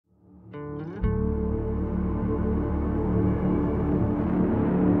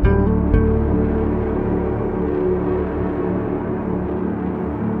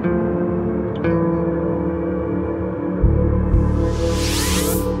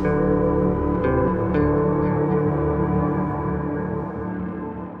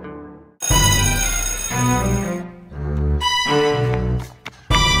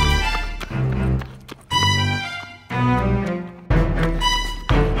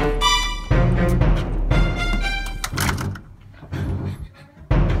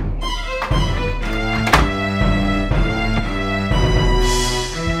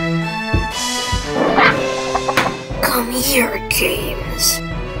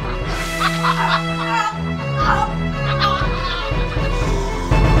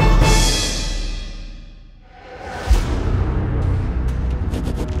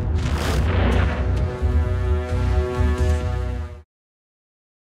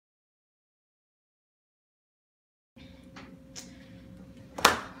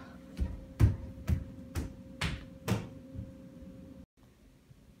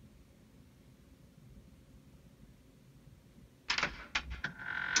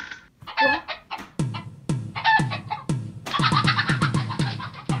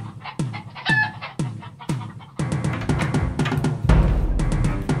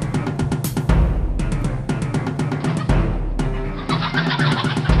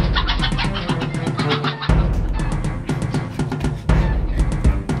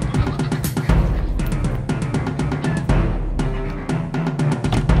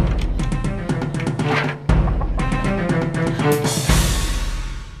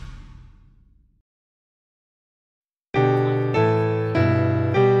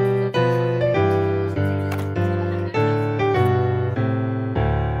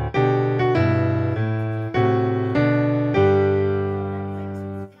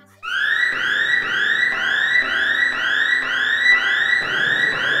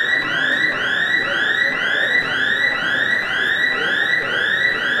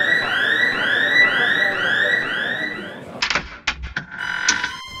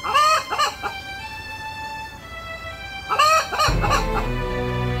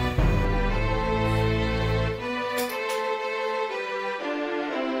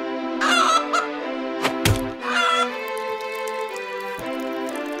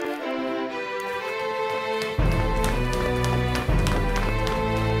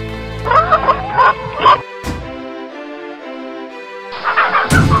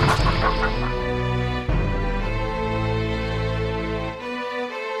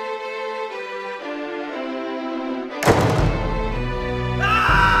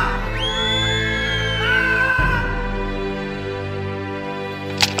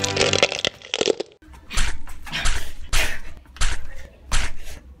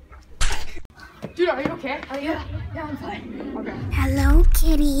Dude, are you okay? Yeah, I'm fine. Okay. Hello,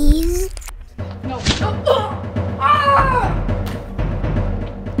 kitties. No. Ah!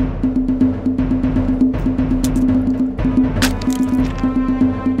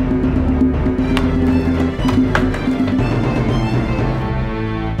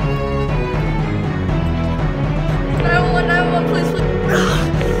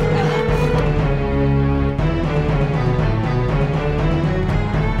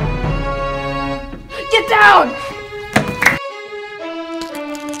 Get down!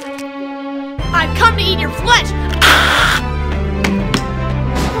 I've come to eat your flesh!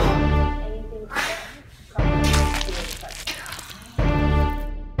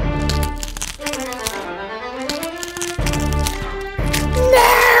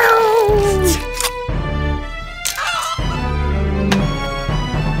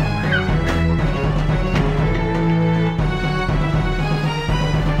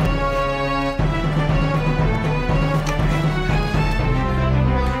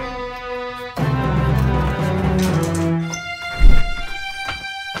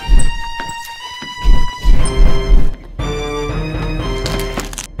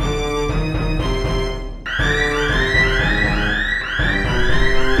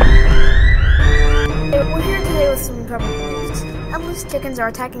 We're here today with some troubling news. Endless chickens are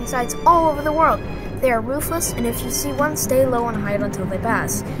attacking sites all over the world. They are ruthless, and if you see one, stay low and hide until they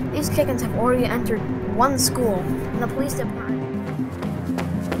pass. These chickens have already entered one school, and the police department.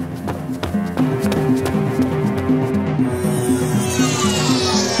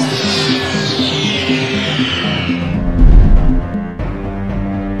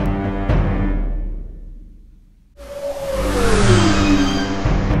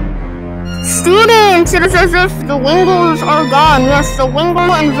 Students, it is as if the Wingles are gone. Yes, the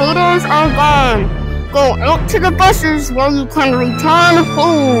Wingle invaders are gone. Go out to the buses where you can return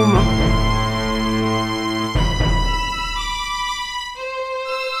home.